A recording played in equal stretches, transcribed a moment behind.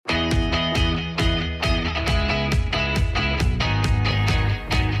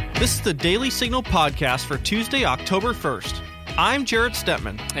This is the Daily Signal podcast for Tuesday, October 1st. I'm Jared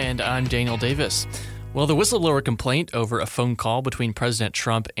Stepman. And I'm Daniel Davis. Well, the whistleblower complaint over a phone call between President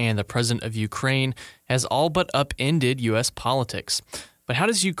Trump and the president of Ukraine has all but upended U.S. politics. But how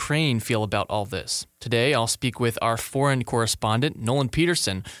does Ukraine feel about all this? Today, I'll speak with our foreign correspondent, Nolan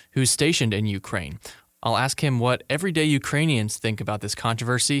Peterson, who's stationed in Ukraine. I'll ask him what everyday Ukrainians think about this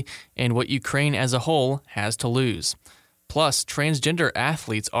controversy and what Ukraine as a whole has to lose. Plus, transgender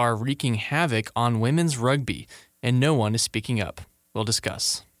athletes are wreaking havoc on women's rugby, and no one is speaking up. We'll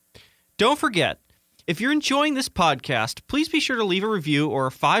discuss. Don't forget, if you're enjoying this podcast, please be sure to leave a review or a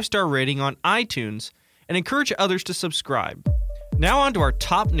 5-star rating on iTunes and encourage others to subscribe. Now on to our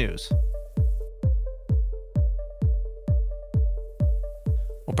top news.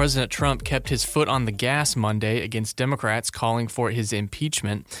 Well, President Trump kept his foot on the gas Monday against Democrats calling for his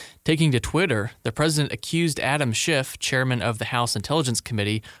impeachment. Taking to Twitter, the president accused Adam Schiff, chairman of the House Intelligence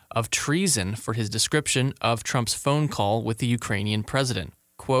Committee, of treason for his description of Trump's phone call with the Ukrainian president.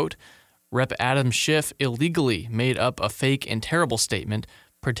 Quote, Rep. Adam Schiff illegally made up a fake and terrible statement,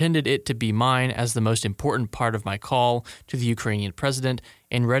 pretended it to be mine as the most important part of my call to the Ukrainian president,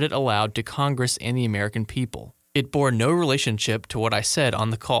 and read it aloud to Congress and the American people. It bore no relationship to what I said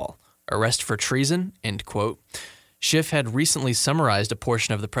on the call. Arrest for treason, end quote. Schiff had recently summarized a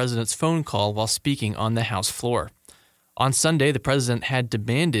portion of the president's phone call while speaking on the House floor. On Sunday, the president had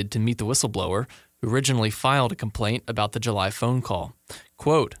demanded to meet the whistleblower, who originally filed a complaint about the July phone call.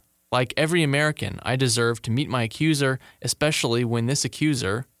 Quote, like every American, I deserve to meet my accuser, especially when this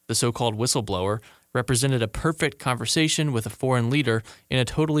accuser, the so-called whistleblower, represented a perfect conversation with a foreign leader in a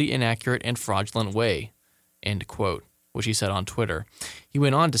totally inaccurate and fraudulent way. End quote, which he said on Twitter. He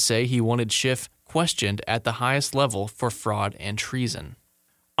went on to say he wanted Schiff questioned at the highest level for fraud and treason.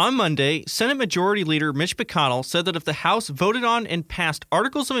 On Monday, Senate Majority Leader Mitch McConnell said that if the House voted on and passed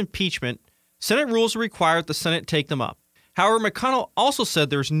articles of impeachment, Senate rules required the Senate take them up. However, McConnell also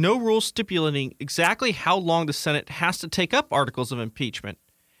said there's no rule stipulating exactly how long the Senate has to take up articles of impeachment,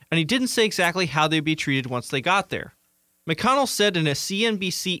 and he didn't say exactly how they'd be treated once they got there. McConnell said in a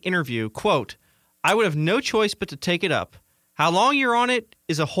CNBC interview, quote, I would have no choice but to take it up. How long you're on it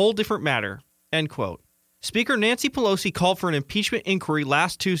is a whole different matter, end quote. Speaker Nancy Pelosi called for an impeachment inquiry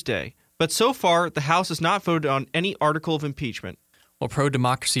last Tuesday, but so far the House has not voted on any article of impeachment. Well,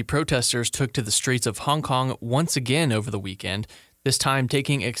 pro-democracy protesters took to the streets of Hong Kong once again over the weekend, this time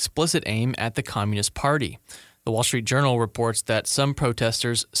taking explicit aim at the Communist Party. The Wall Street Journal reports that some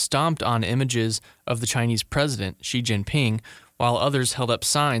protesters stomped on images of the Chinese president, Xi Jinping, while others held up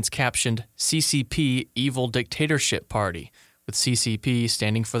signs captioned CCP Evil Dictatorship Party, with CCP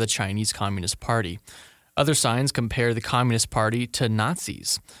standing for the Chinese Communist Party. Other signs compare the Communist Party to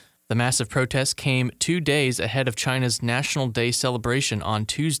Nazis. The massive protest came 2 days ahead of China's National Day celebration on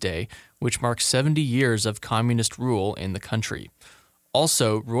Tuesday, which marks 70 years of communist rule in the country.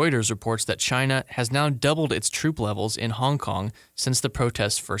 Also, Reuters reports that China has now doubled its troop levels in Hong Kong since the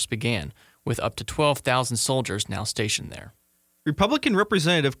protests first began, with up to 12,000 soldiers now stationed there. Republican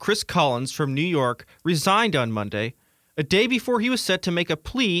Representative Chris Collins from New York resigned on Monday, a day before he was set to make a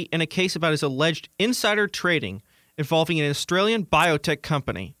plea in a case about his alleged insider trading involving an Australian biotech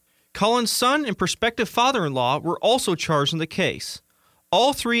company. Collins' son and prospective father-in-law were also charged in the case.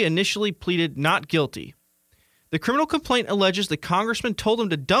 All three initially pleaded not guilty. The criminal complaint alleges the congressman told them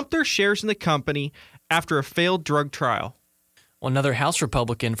to dump their shares in the company after a failed drug trial. Well, another House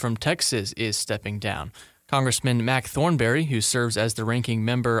Republican from Texas is stepping down. Congressman Mac Thornberry, who serves as the ranking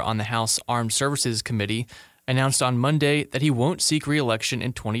member on the House Armed Services Committee, announced on Monday that he won't seek re-election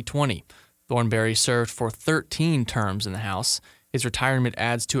in 2020. Thornberry served for 13 terms in the House. His retirement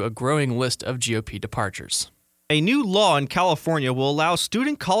adds to a growing list of GOP departures. A new law in California will allow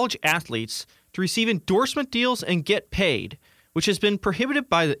student college athletes to receive endorsement deals and get paid, which has been prohibited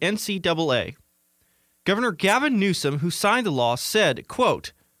by the NCAA. Governor Gavin Newsom, who signed the law, said,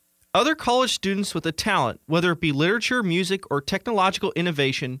 quote, other college students with a talent, whether it be literature, music, or technological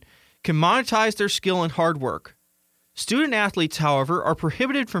innovation, can monetize their skill and hard work. Student athletes, however, are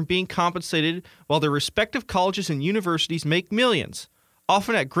prohibited from being compensated while their respective colleges and universities make millions,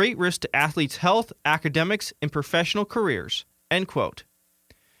 often at great risk to athletes' health, academics, and professional careers, end quote.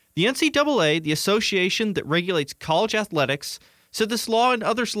 The NCAA, the association that regulates college athletics, said this law and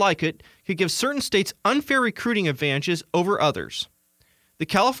others like it could give certain states unfair recruiting advantages over others. The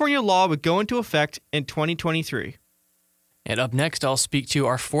California law would go into effect in 2023. And up next, I'll speak to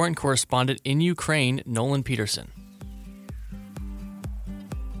our foreign correspondent in Ukraine, Nolan Peterson.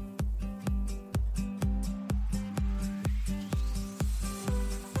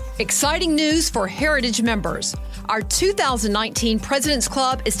 Exciting news for Heritage members. Our 2019 President's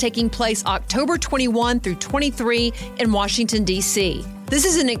Club is taking place October 21 through 23 in Washington, D.C. This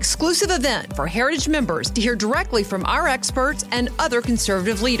is an exclusive event for Heritage members to hear directly from our experts and other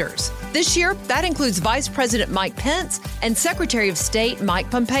conservative leaders. This year, that includes Vice President Mike Pence and Secretary of State Mike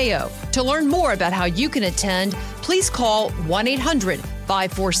Pompeo. To learn more about how you can attend, please call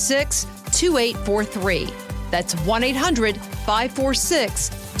 1-800-546-2843. That's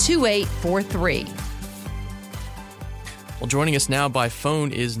 1-800-546-2843. Well, joining us now by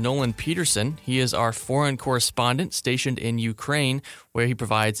phone is Nolan Peterson. He is our foreign correspondent stationed in Ukraine, where he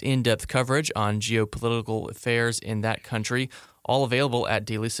provides in-depth coverage on geopolitical affairs in that country, all available at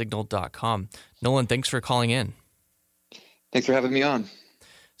dailysignal.com. Nolan, thanks for calling in. Thanks for having me on.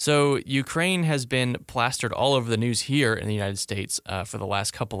 So Ukraine has been plastered all over the news here in the United States for the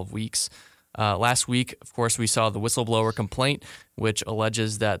last couple of weeks. Last week, of course, we saw the whistleblower complaint, which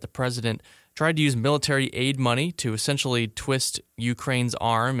alleges that the president tried to use military aid money to essentially twist Ukraine's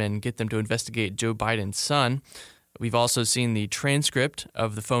arm and get them to investigate Joe Biden's son. We've also seen the transcript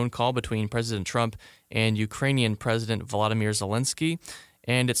of the phone call between President Trump and Ukrainian President Volodymyr Zelensky,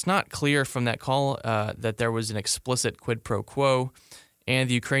 and it's not clear from that call that there was an explicit quid pro quo, and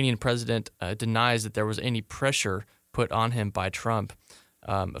the Ukrainian president denies that there was any pressure put on him by Trump.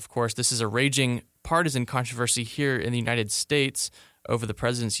 Of course, this is a raging partisan controversy here in the United States over the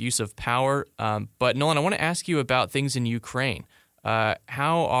president's use of power. But Nolan, I want to ask you about things in Ukraine.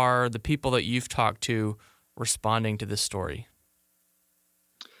 How are the people that you've talked to responding to this story?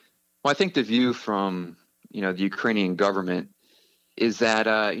 Well, I think the view from the Ukrainian government is that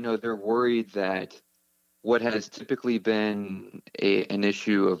they're worried that what has typically been an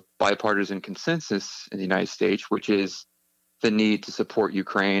issue of bipartisan consensus in the United States, which is the need to support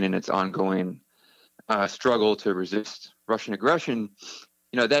Ukraine and its ongoing struggle to resist Russian aggression,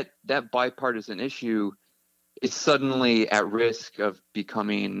 that bipartisan issue is suddenly at risk of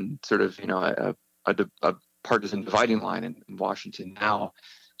becoming sort of a partisan dividing line in Washington now.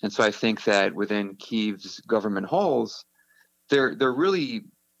 And so I think that within Kyiv's government halls, they're really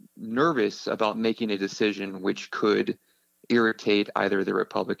nervous about making a decision which could irritate either the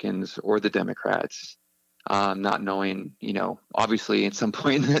Republicans or the Democrats. Not knowing, obviously at some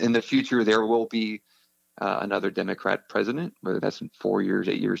point in the future, there will be another Democrat president, whether that's in 4 years,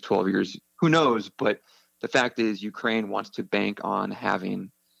 8 years, 12 years, who knows? But the fact is Ukraine wants to bank on having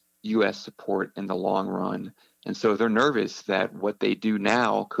U.S. support in the long run. And so they're nervous that what they do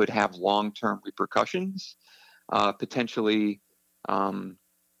now could have long-term repercussions, potentially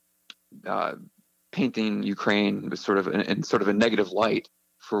painting Ukraine with sort of a negative light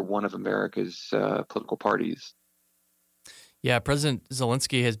for one of America's political parties. Yeah, President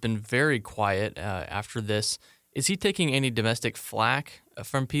Zelensky has been very quiet after this. Is he taking any domestic flack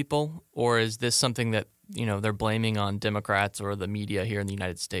from people, or is this something that they're blaming on Democrats or the media here in the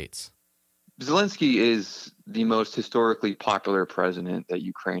United States? Zelensky is the most historically popular president that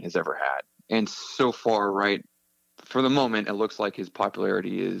Ukraine has ever had, and so far, right, for the moment, it looks like his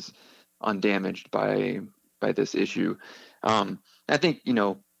popularity is undamaged by this issue. I think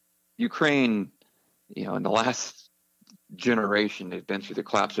Ukraine, in the last generation, they've been through the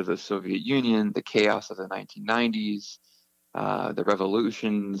collapse of the Soviet Union, the chaos of the 1990s, the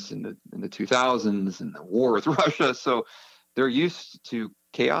revolutions in the 2000s, and the war with Russia. So they're used to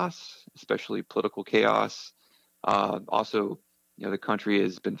chaos, especially political chaos. Also, the country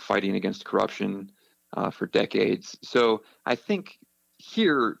has been fighting against corruption for decades. So I think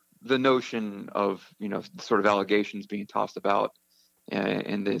here the notion of sort of allegations being tossed about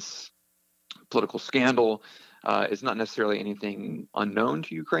in this political scandal is not necessarily anything unknown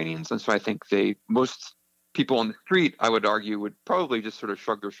to Ukrainians. And so I think most people on the street, I would argue, would probably just sort of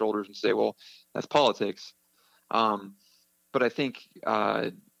shrug their shoulders and say, well, that's politics. But I think,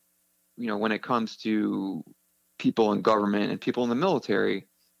 when it comes to people in government and people in the military,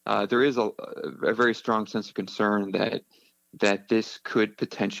 there is a very strong sense of concern that this could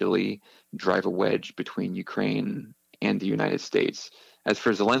potentially drive a wedge between Ukraine and the United States. As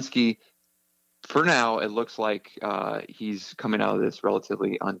for Zelensky, for now, it looks like he's coming out of this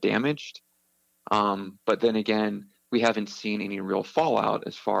relatively undamaged. But then again, we haven't seen any real fallout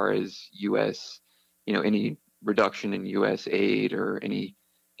as far as U.S., any reduction in U.S. aid or any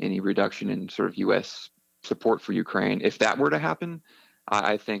reduction in sort of U.S. support for Ukraine. If that were to happen,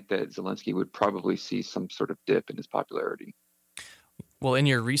 I think that Zelensky would probably see some sort of dip in his popularity. Well, in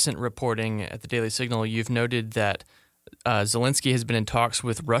your recent reporting at the Daily Signal, you've noted that Zelensky has been in talks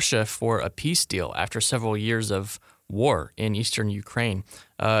with Russia for a peace deal after several years of war in eastern Ukraine.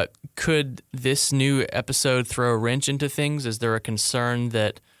 Could this new episode throw a wrench into things? Is there a concern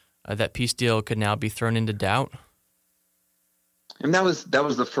that that peace deal could now be thrown into doubt? And that was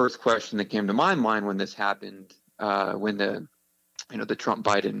the first question that came to my mind when this happened, when the Trump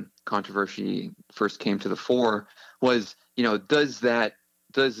Biden controversy first came to the fore, was, does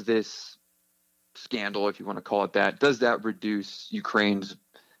this scandal, if you want to call it that, does that reduce Ukraine's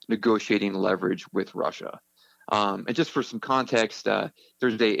negotiating leverage with Russia? And just for some context,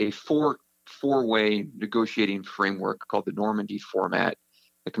 there's a four-way negotiating framework called the Normandy format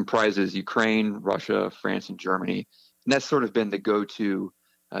that comprises Ukraine, Russia, France, and Germany. And that's sort of been the go-to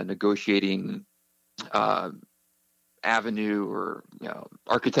negotiating avenue or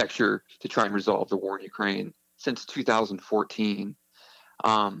architecture to try and resolve the war in Ukraine since 2014.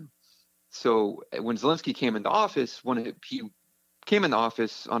 So when Zelensky came into office, he came into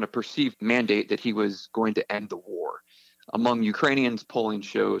office on a perceived mandate that he was going to end the war. Among Ukrainians, polling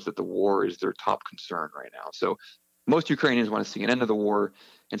shows that the war is their top concern right now. So most Ukrainians want to see an end of the war,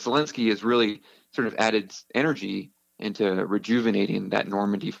 and Zelensky has really sort of added energy into rejuvenating that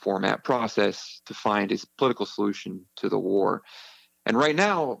Normandy format process to find a political solution to the war. And right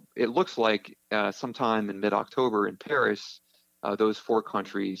now, it looks like sometime in mid-October in Paris, those four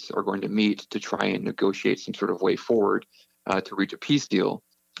countries are going to meet to try and negotiate some sort of way forward to reach a peace deal.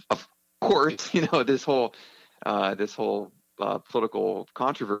 Of course, this whole political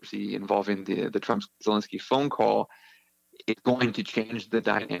controversy involving the Trump-Zelensky phone call is going to change the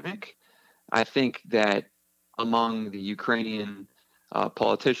dynamic. I think that among the Ukrainian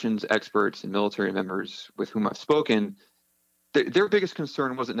politicians, experts, and military members with whom I've spoken, their biggest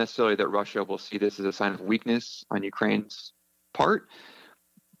concern wasn't necessarily that Russia will see this as a sign of weakness on Ukraine's part,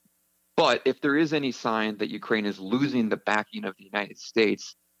 but if there is any sign that Ukraine is losing the backing of the United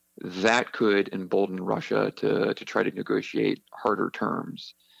States, that could embolden Russia to try to negotiate harder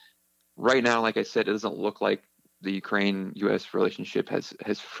terms. Right now, like I said, it doesn't look like the Ukraine-U.S. relationship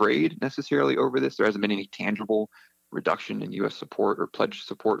has frayed necessarily over this. There hasn't been any tangible reduction in U.S. support or pledged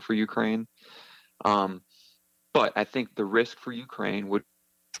support for Ukraine. But I think the risk for Ukraine would,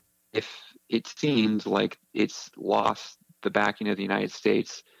 if it seems like it's lost the backing of the United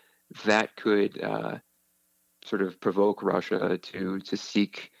States, that could sort of provoke Russia to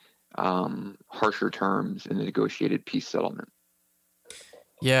seek harsher terms in the negotiated peace settlement.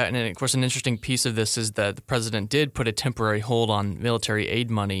 Yeah, and of course, an interesting piece of this is that the president did put a temporary hold on military aid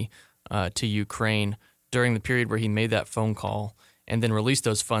money to Ukraine during the period where he made that phone call and then released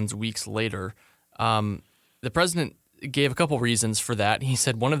those funds weeks later. The president gave a couple reasons for that. He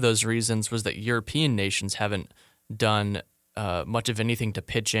said one of those reasons was that European nations haven't done much of anything to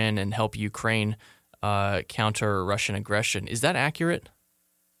pitch in and help Ukraine counter Russian aggression. Is that accurate?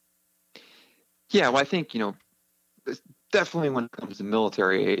 Yeah, well, I think, definitely when it comes to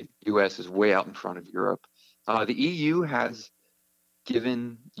military aid, the U.S. is way out in front of Europe. The EU has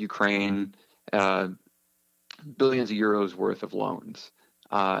given Ukraine billions of euros worth of loans.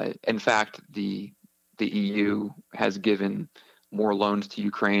 In fact, the EU has given more loans to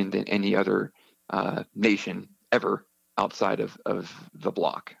Ukraine than any other nation ever outside of the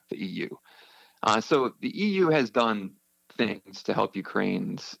bloc, the EU. So the EU has done things to help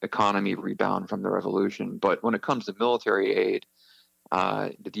Ukraine's economy rebound from the revolution. But when it comes to military aid,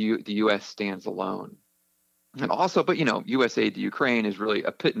 the U.S. stands alone. And also, but U.S. aid to Ukraine is really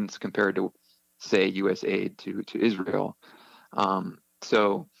a pittance compared to, say, U.S. aid to Israel.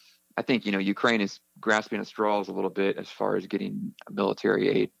 So I think, Ukraine is grasping at straws a little bit as far as getting military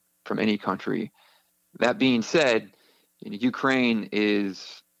aid from any country. That being said, Ukraine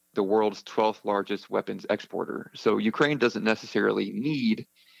is the world's 12th largest weapons exporter. So Ukraine doesn't necessarily need,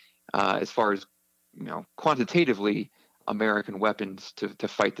 as far as, quantitatively, American weapons to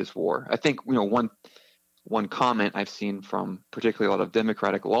fight this war. I think, one comment I've seen from particularly a lot of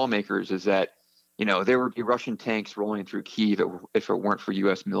Democratic lawmakers is that, there would be Russian tanks rolling through Kyiv if it weren't for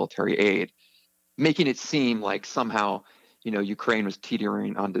U.S. military aid, making it seem like somehow, Ukraine was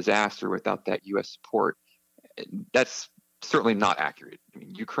teetering on disaster without that U.S. support. That's certainly not accurate. I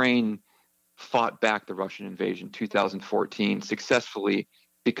mean, Ukraine fought back the Russian invasion in 2014 successfully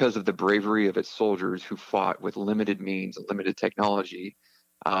because of the bravery of its soldiers who fought with limited means and limited technology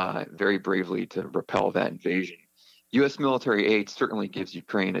very bravely to repel that invasion. U.S. military aid certainly gives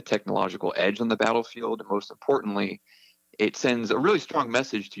Ukraine a technological edge on the battlefield, and most importantly, it sends a really strong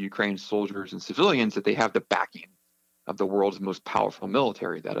message to Ukraine's soldiers and civilians that they have the backing of the world's most powerful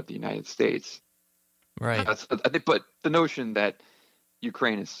military, that of the United States. Right. But the notion that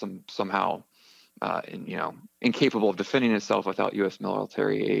Ukraine is somehow incapable of defending itself without U.S.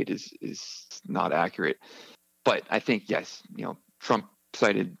 military aid is not accurate. But I think, yes, Trump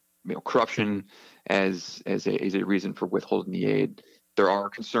cited corruption as a reason for withholding the aid. There are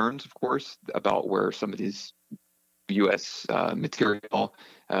concerns, of course, about where some of these U.S. Material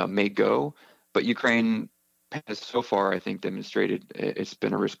may go. But Ukraine has so far, I think, demonstrated it's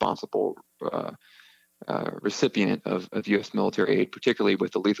been a responsible recipient of U.S. military aid, particularly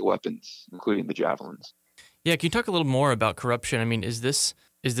with the lethal weapons, including the javelins. Yeah, can you talk a little more about corruption? I mean, is this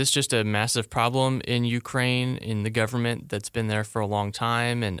just a massive problem in Ukraine, in the government that's been there for a long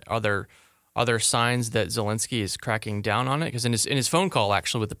time? And are there signs that Zelensky is cracking down on it? Because in his phone call,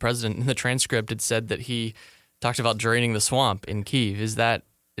 actually, with the president, in the transcript, it said that he talked about draining the swamp in Kyiv. Is that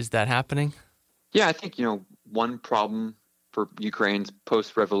happening? Yeah, I think, one problem for Ukraine's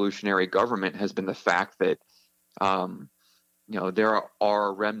post-revolutionary government has been the fact that, there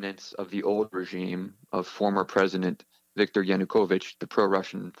are remnants of the old regime of former President Viktor Yanukovych, the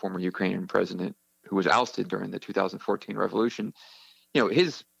pro-Russian former Ukrainian president who was ousted during the 2014 revolution.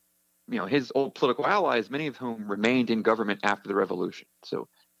 His old political allies, many of whom remained in government after the revolution. So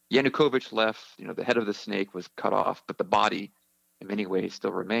Yanukovych left, the head of the snake was cut off, but the body in many ways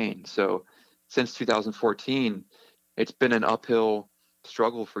still remained. So since 2014, it's been an uphill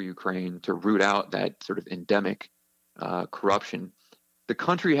struggle for Ukraine to root out that sort of endemic corruption. The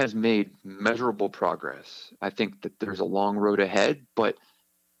country has made measurable progress. I think that there's a long road ahead, but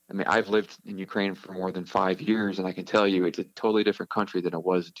I mean, I've lived in Ukraine for more than 5 years, and I can tell you it's a totally different country than it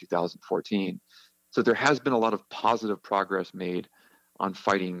was in 2014. So there has been a lot of positive progress made on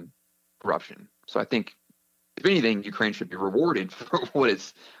fighting corruption. So I think, if anything, Ukraine should be rewarded for what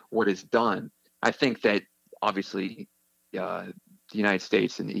it's done. I think that obviously the United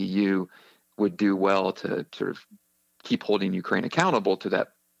States and the EU would do well to sort of keep holding Ukraine accountable to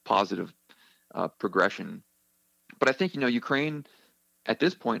that positive progression. But I think, Ukraine at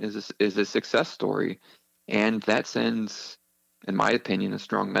this point is a success story, and that sends, in my opinion, a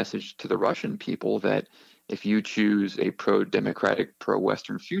strong message to the Russian people that if you choose a pro-democratic,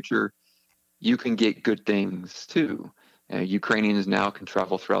 pro-Western future, you can get good things too. Ukrainians now can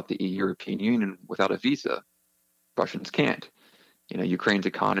travel throughout the European Union without a visa. Russians can't. Ukraine's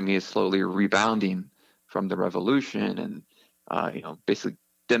economy is slowly rebounding from the revolution, and basically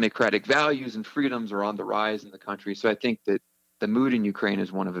democratic values and freedoms are on the rise in the country. So I think that the mood in Ukraine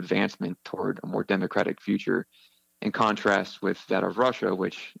is one of advancement toward a more democratic future, in contrast with that of Russia,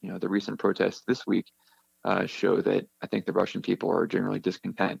 which the recent protests this week show that I think the Russian people are generally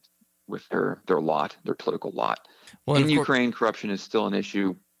discontent with their political lot. Well, in Ukraine, corruption is still an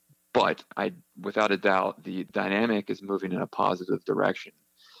issue, but without a doubt, the dynamic is moving in a positive direction.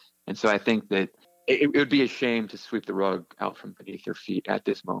 And so I think that it would be a shame to sweep the rug out from beneath their feet at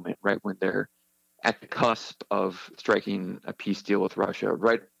this moment, right when they're at the cusp of striking a peace deal with Russia,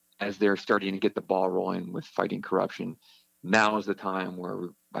 right as they're starting to get the ball rolling with fighting corruption. Now is the time where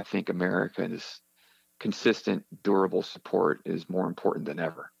I think America's consistent, durable support is more important than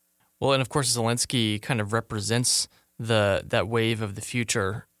ever. Well, and of course, Zelensky kind of represents that wave of the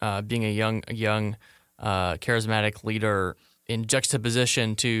future, being a young, charismatic leader in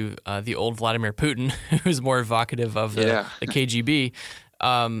juxtaposition to the old Vladimir Putin, who's more evocative of the KGB.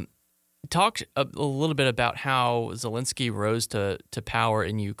 Talk a little bit about how Zelensky rose to power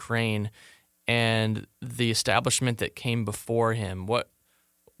in Ukraine and the establishment that came before him. What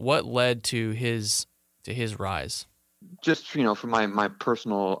led to his rise? Just from my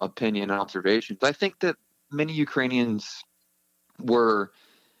personal opinion and observations, I think that many Ukrainians were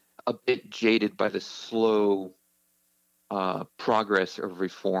a bit jaded by the slow progress of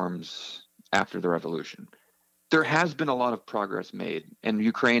reforms after the revolution. There has been a lot of progress made, and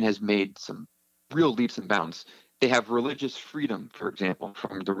Ukraine has made some real leaps and bounds. They have religious freedom, for example,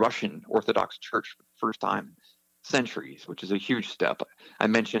 from the Russian Orthodox Church for the first time in centuries, which is a huge step. I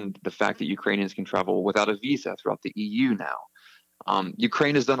mentioned the fact that Ukrainians can travel without a visa throughout the EU now.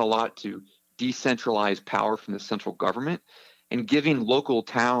 Ukraine has done a lot to decentralize power from the central government and giving local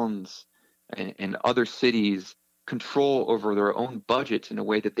towns and other cities control over their own budgets in a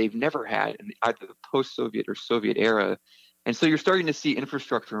way that they've never had in either the post-Soviet or Soviet era. And so you're starting to see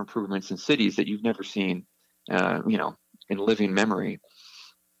infrastructure improvements in cities that you've never seen, in living memory.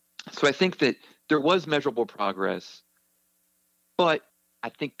 So I think that there was measurable progress, but I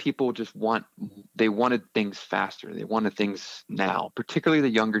think people just wanted things faster. They wanted things now, particularly the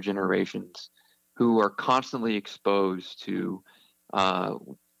younger generations who are constantly exposed to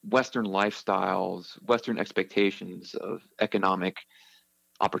Western lifestyles, Western expectations of economic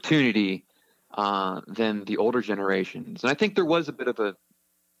opportunity than the older generations. And I think there was a bit of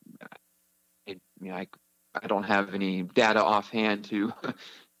I don't have any data offhand to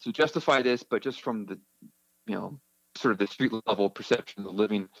justify this, but just from the, sort of the street level perception of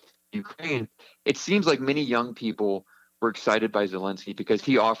living in Ukraine, it seems like many young people were excited by Zelensky because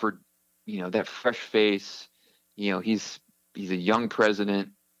he offered, that fresh face, he's a young president,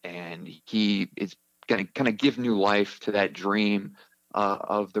 and he is going to kind of give new life to that dream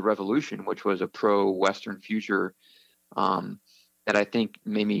of the revolution, which was a pro-Western future that I think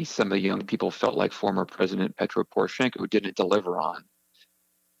maybe some of the young people felt like former President Petro Poroshenko didn't deliver on.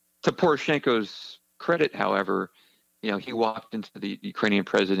 To Poroshenko's credit, however, he walked into the Ukrainian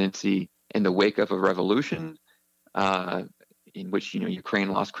presidency in the wake of a revolution in which, Ukraine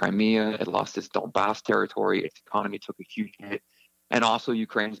lost Crimea, it lost its Donbass territory, its economy took a huge hit. And also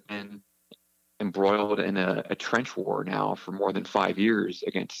Ukraine's been embroiled in a trench war now for more than 5 years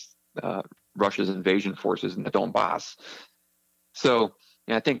against Russia's invasion forces in the Donbass. So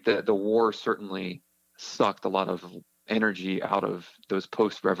I think that the war certainly sucked a lot of energy out of those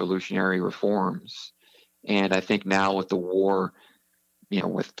post-revolutionary reforms. And I think now with the war,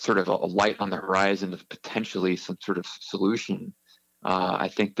 with sort of a light on the horizon of potentially some sort of solution, I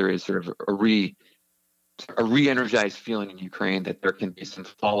think there is sort of a re-energized feeling in Ukraine that there can be some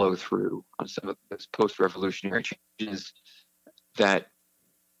follow-through on some of those post-revolutionary changes that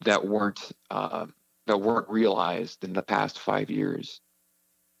weren't realized in the past 5 years.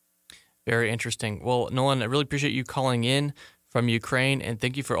 Very interesting. Well, Nolan, I really appreciate you calling in from Ukraine, and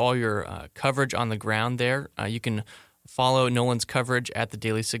thank you for all your coverage on the ground there. You can follow Nolan's coverage at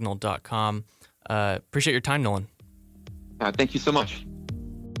thedailysignal.com. Appreciate your time, Nolan. Thank you so much.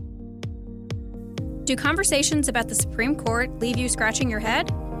 Do conversations about the Supreme Court leave you scratching your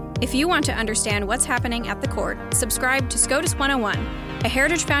head? If you want to understand what's happening at the court, subscribe to SCOTUS 101, a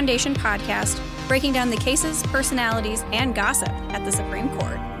Heritage Foundation podcast breaking down the cases, personalities, and gossip at the Supreme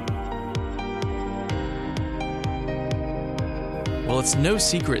Court. Well, it's no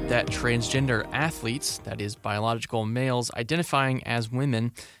secret that transgender athletes, that is, biological males identifying as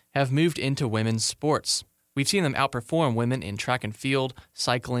women, have moved into women's sports. We've seen them outperform women in track and field,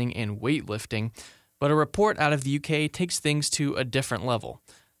 cycling, and weightlifting, but a report out of the UK takes things to a different level.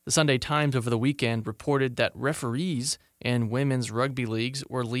 The Sunday Times over the weekend reported that referees in women's rugby leagues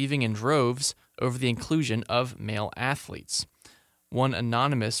were leaving in droves over the inclusion of male athletes. One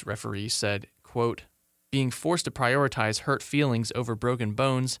anonymous referee said, quote, "Being forced to prioritize hurt feelings over broken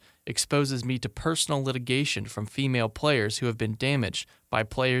bones exposes me to personal litigation from female players who have been damaged by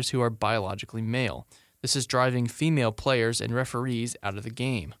players who are biologically male. This is driving female players and referees out of the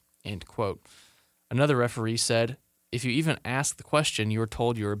game." End quote. Another referee said, "If you even ask the question, you are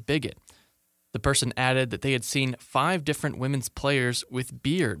told you're a bigot." The person added that they had seen 5 different women's players with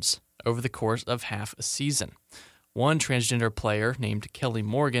beards over the course of half a season. One transgender player named Kelly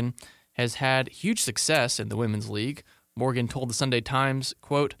Morgan has had huge success in the women's league. Morgan told the Sunday Times,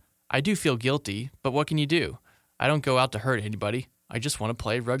 quote, "I do feel guilty, but what can you do? I don't go out to hurt anybody. I just want to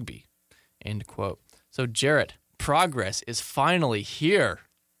play rugby." End quote. So, Jarrett, progress is finally here.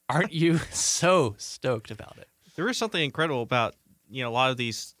 Aren't you so stoked about it? There is something incredible about, a lot of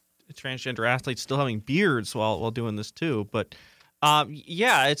these transgender athletes still having beards while doing this too. But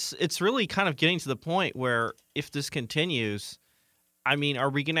it's really kind of getting to the point where if this continues, are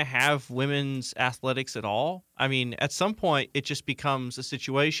we going to have women's athletics at all? At some point it just becomes a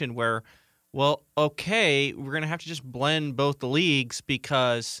situation where, well, okay, we're going to have to just blend both the leagues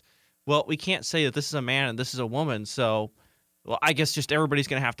because, well, we can't say that this is a man and this is a woman. So, well, I guess just everybody's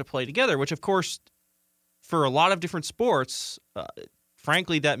going to have to play together, which of course, for a lot of different sports,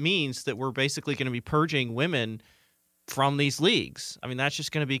 frankly, that means that we're basically going to be purging women from these leagues. That's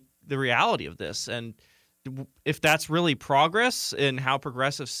just going to be the reality of this. And if that's really progress and how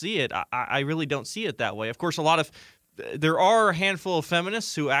progressives see it, I really don't see it that way. Of course, there are a handful of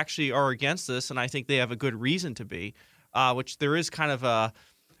feminists who actually are against this, and I think they have a good reason to be, which there is kind of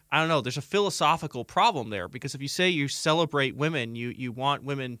there's a philosophical problem there, because if you say you celebrate women, you want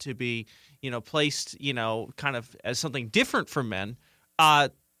women to be, placed, kind of as something different from men,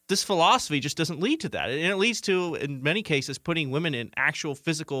 this philosophy just doesn't lead to that. And it leads to, in many cases, putting women in actual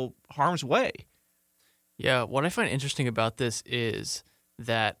physical harm's way. Yeah, what I find interesting about this is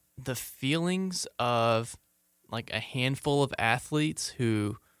that the feelings of like a handful of athletes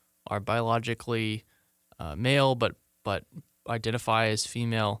who are biologically male but identify as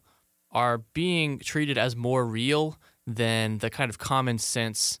female are being treated as more real than the kind of common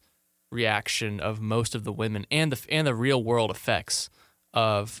sense reaction of most of the women and the real world effects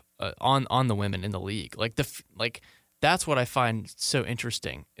of on the women in the league. That's what I find so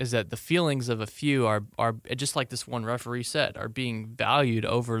interesting, is that the feelings of a few are just like this one referee said, are being valued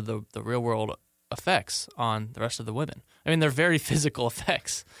over the real world effects on the rest of the women. They're very physical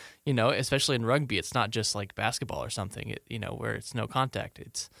effects, especially in rugby. It's not just like basketball or something, where it's no contact.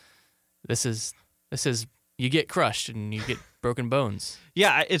 This is you get crushed and you get broken bones.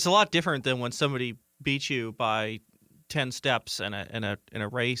 Yeah, it's a lot different than when somebody beat you by 10 steps in a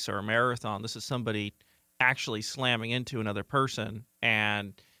race or a marathon. This is somebody actually slamming into another person,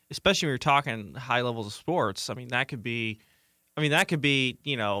 and especially when you're talking high levels of sports, that could be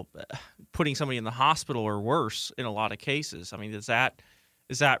putting somebody in the hospital or worse in a lot of cases.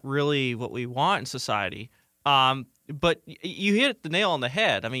 Is that really what we want in society? But you hit the nail on the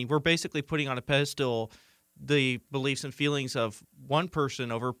head. We're basically putting on a pedestal the beliefs and feelings of one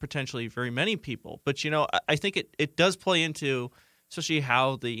person over potentially very many people. But, I think it does play into especially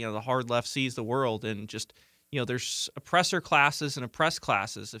how the hard left sees the world, and just, there's oppressor classes and oppressed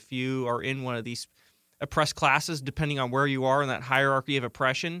classes. If you are in one of these oppressed classes, depending on where you are in that hierarchy of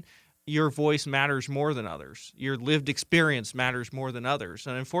oppression, your voice matters more than others. Your lived experience matters more than others.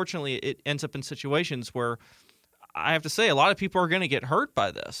 And unfortunately, it ends up in situations where I have to say a lot of people are going to get hurt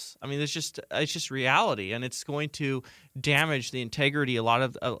by this. It's just reality, and it's going to damage the integrity of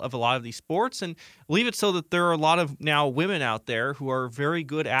a lot of these sports, and leave it so that there are a lot of now women out there who are very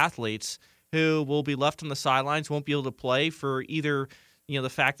good athletes who will be left on the sidelines, won't be able to play for either the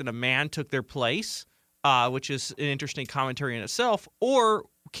fact that a man took their place, which is an interesting commentary in itself, or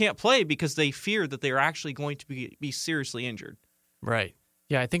can't play because they fear that they're actually going to be seriously injured. Right.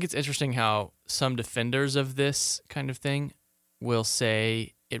 Yeah, I think it's interesting how some defenders of this kind of thing will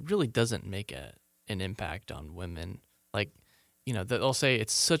say it really doesn't make an impact on women. They'll say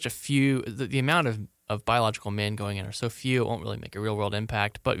it's such a few, the amount of biological men going in are so few, it won't really make a real-world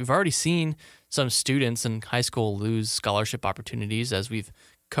impact. But we've already seen some students in high school lose scholarship opportunities, as we've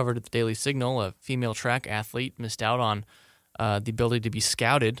covered at the Daily Signal. A female track athlete missed out on the ability to be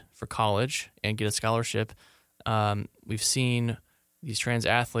scouted for college and get a scholarship. We've seen these trans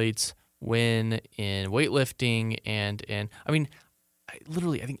athletes win in weightlifting, and I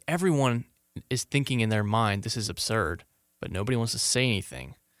think everyone is thinking in their mind, this is absurd, but nobody wants to say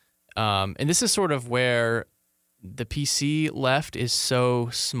anything. And this is sort of where the PC left is so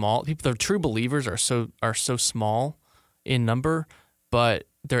small. People, the true believers, are so small in number, but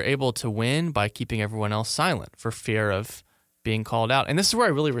they're able to win by keeping everyone else silent for fear of being called out. And this is where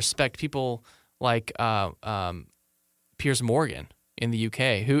I really respect people like Piers Morgan in the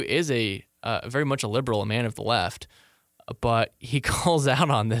UK, who is a very much a liberal, a man of the left, but he calls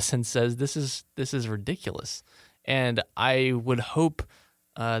out on this and says this is ridiculous. And I would hope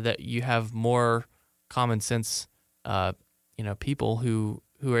that you have more common sense, people who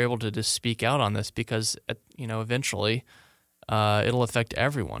are able to just speak out on this, because eventually it'll affect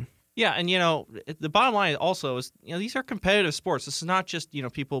everyone. Yeah, and the bottom line also is these are competitive sports. This is not just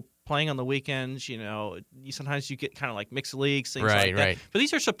people playing on the weekends. Sometimes you get kind of like mixed leagues, things like that. Right. But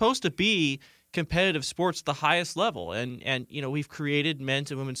these are supposed to be competitive sports at the highest level, and we've created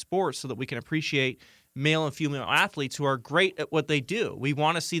men's and women's sports so that we can appreciate male and female athletes who are great at what they do. We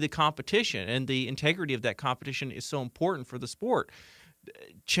want to see the competition, and the integrity of that competition is so important for the sport.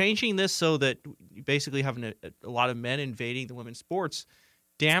 Changing this so that you basically have a lot of men invading the women's sports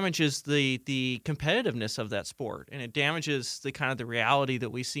damages the competitiveness of that sport, and it damages the kind of the reality that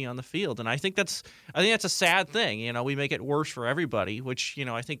we see on the field. And I think that's a sad thing. We make it worse for everybody, which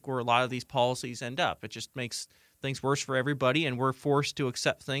I think where a lot of these policies end up. It just makes things worse for everybody, and we're forced to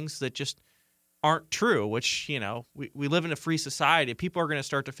accept things that just aren't true. Which we live in a free society. People are going to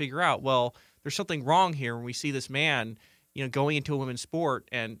start to figure out, well, there's something wrong here when we see this man going into a women's sport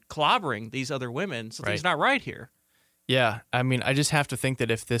and clobbering these other women. Something's not right here. Yeah, I just have to think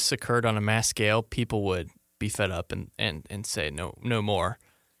that if this occurred on a mass scale, people would be fed up and say no more.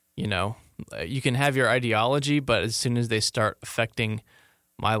 You can have your ideology, but as soon as they start affecting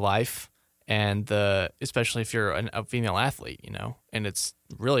my life, and especially if you're a female athlete, and it's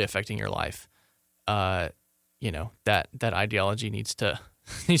really affecting your life, that ideology needs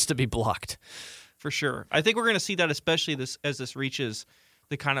to be blocked. For sure. I think we're going to see that, especially as this reaches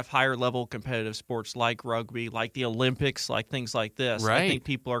the kind of higher level competitive sports like rugby, like the Olympics, like things like this. Right. I think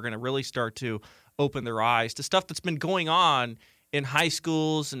people are going to really start to open their eyes to stuff that's been going on in high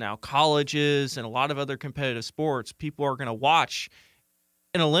schools and now colleges and a lot of other competitive sports. People are going to watch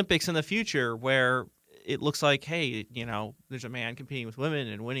an Olympics in the future where it looks like, hey, there's a man competing with women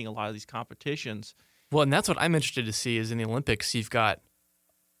and winning a lot of these competitions. Well, and that's what I'm interested to see is in the Olympics, you've got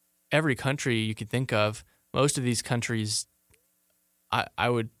every country you could think of. Most of these countries, I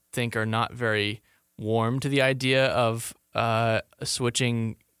would think, are not very warm to the idea of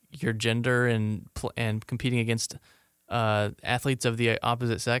switching your gender and competing against athletes of the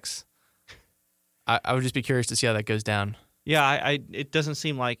opposite sex. I would just be curious to see how that goes down. Yeah, it doesn't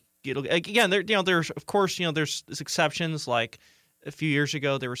seem like it'll. Again, there's of course there's exceptions like a few years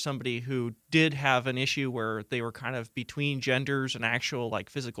ago, there was somebody who did have an issue where they were kind of between genders, an actual like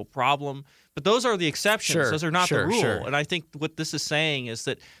physical problem. But those are the exceptions. Sure, Those are not the rule. sure. And I think what this is saying is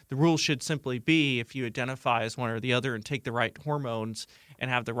that the rule should simply be if you identify as one or the other and take the right hormones and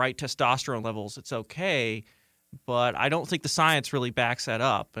have the right testosterone levels, it's okay. But I don't think the science really backs that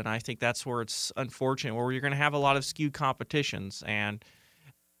up. And I think that's where it's unfortunate, where you're going to have a lot of skewed competitions. And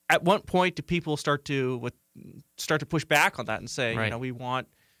at what point do people start to push back on that and say, right. we want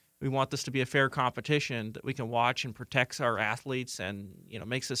this to be a fair competition that we can watch and protects our athletes and,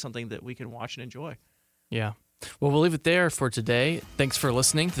 makes this something that we can watch and enjoy. Yeah. Well, we'll leave it there for today. Thanks for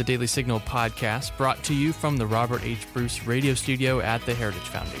listening to the Daily Signal podcast, brought to you from the Robert H. Bruce radio studio at the Heritage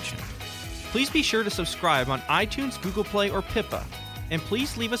Foundation. Please be sure to subscribe on iTunes, Google Play, or Pippa. And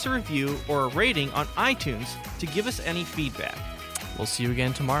please leave us a review or a rating on iTunes to give us any feedback. We'll see you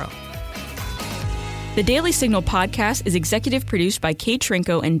again tomorrow. The Daily Signal podcast is executive produced by Kate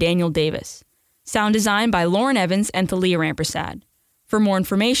Trinko and Daniel Davis. Sound design by Lauren Evans and Thalia Rampersad. For more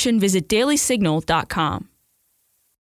information, visit dailysignal.com.